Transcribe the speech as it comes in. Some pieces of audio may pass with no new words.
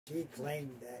She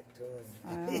claimed that toy.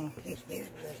 Oh.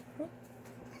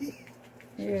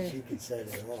 Yeah. She can set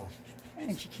it off.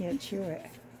 And she can't chew it.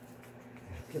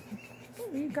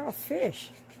 Oh, you got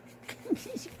fish.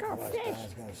 She's got fish.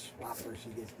 Donna's going to swap her. She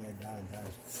gets near Donna.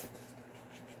 Donna's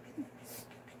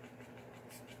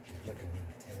she's looking at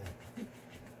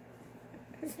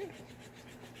the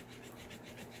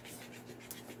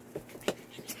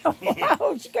tail.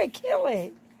 Oh, she's going to kill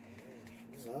it.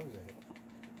 She loves it.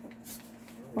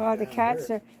 Well, the cats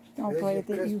are, don't play with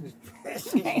it. You.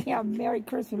 Yeah, Merry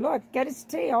Christmas. Look, get its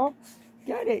tail.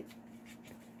 Get it.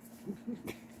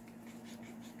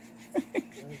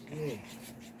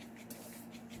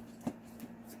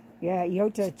 Yeah, you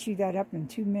ought to chew that up in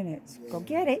 2 minutes. Yeah. Go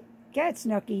get it. Get it,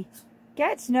 Snooky.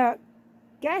 Get it, Snook.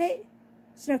 Get it.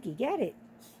 Snooky, get it.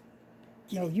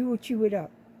 No, you will chew it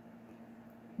up.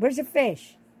 Where's the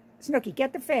fish? Snooky,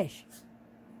 get the fish.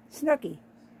 Snooky,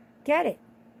 get it.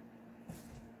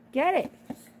 Get it.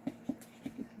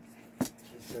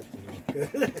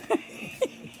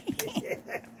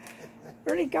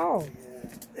 Where'd it go?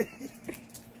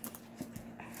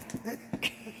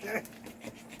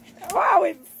 Wow,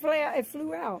 it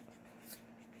flew out.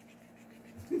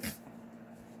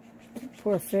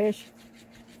 Poor fish.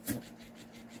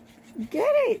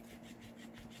 Get it.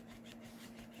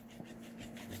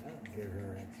 That'll give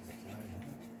her exercise.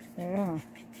 Yeah.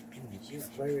 She'll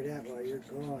play with that while you're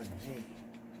gone. Hey.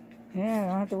 Yeah, I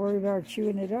don't have to worry about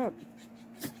chewing it up.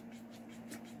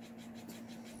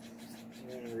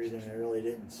 The only reason I really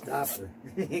didn't stop her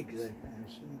because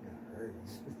she got hurt.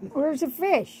 Where's the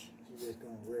fish? She's just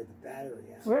going to wear the battery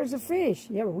out. Where's the fish?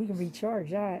 Yeah, but we can recharge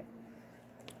that.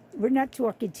 We're not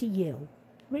talking to you.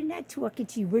 We're not talking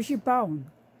to you. Where's your bone?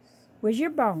 Where's your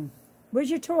bone? Where's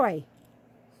your toy?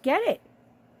 Get it.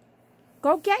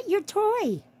 Go get your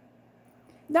toy.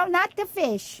 No, not the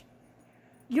fish.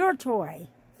 Your toy.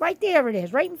 Right there it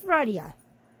is, right in front of you.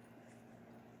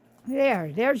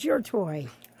 There's your toy.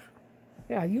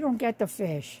 Yeah, you don't get the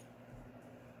fish.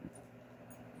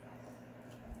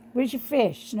 Where's your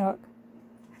fish, Snook?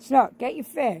 Snook, get your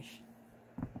fish.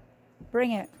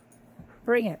 Bring it.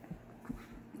 Bring it.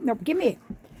 No, give me it.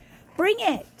 Bring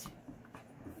it.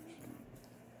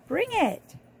 Bring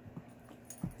it.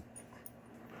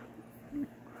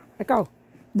 Let go.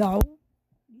 No.